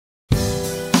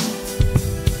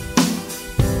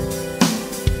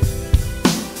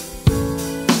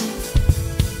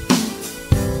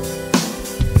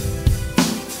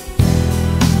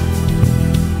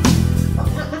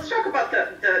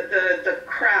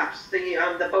crafts,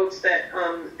 the boats that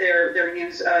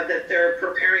that they're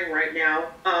preparing right now.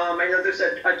 I know there's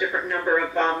a different number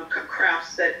of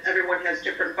crafts that everyone has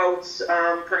different boats,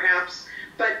 perhaps.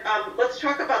 But let's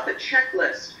talk about the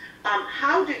checklist.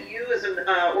 How do you, as the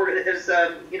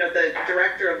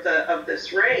director of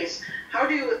this race, how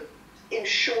do you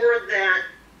ensure that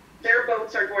their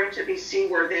boats are going to be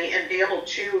seaworthy and be able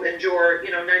to endure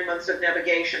 9 months of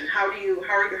navigation? How are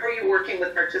you working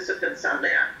with participants on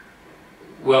that?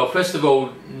 Well, first of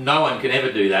all, no one can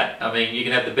ever do that. I mean, you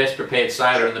can have the best prepared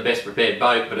sailor and the best prepared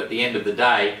boat, but at the end of the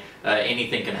day,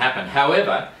 anything can happen.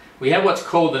 However, we have what's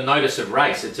called the Notice of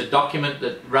Race. It's a document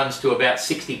that runs to about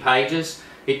 60 pages.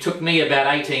 It took me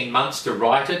about 18 months to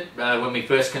write it when we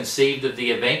first conceived of the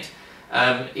event.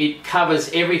 It covers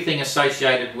everything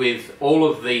associated with all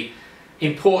of the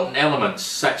important elements,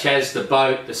 such as the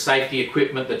boat, the safety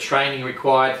equipment, the training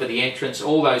required for the entrance,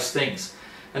 all those things.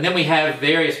 And then we have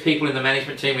various people in the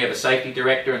management team. We have a safety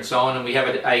director and so on, and we have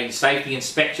a safety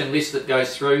inspection list that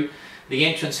goes through. The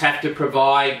entrants have to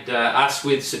provide us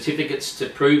with certificates to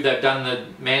prove they've done the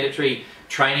mandatory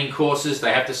training courses.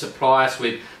 They have to supply us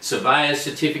with surveyor's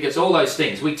certificates, all those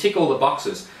things. We tick all the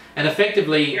boxes. And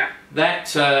effectively,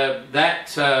 that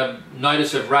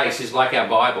Notice of Race is like our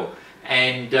Bible.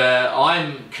 And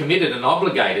I'm committed and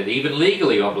obligated, even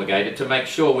legally obligated, to make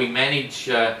sure we manage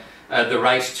the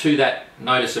race to that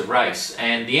Notice of Race.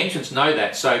 And the entrants know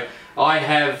that. So I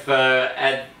have,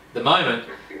 at the moment,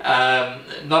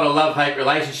 not a love-hate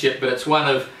relationship, but it's one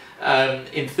of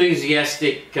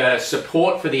enthusiastic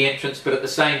support for the entrants, but at the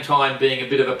same time being a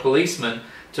bit of a policeman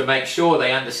to make sure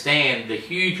they understand the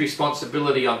huge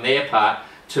responsibility on their part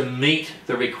to meet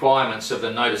the requirements of the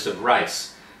Notice of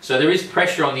Race. So there is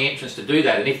pressure on the entrants to do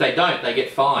that, and if they don't, they get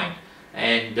fined.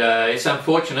 And it's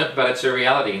unfortunate, but it's a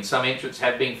reality, and some entrants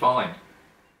have been fined.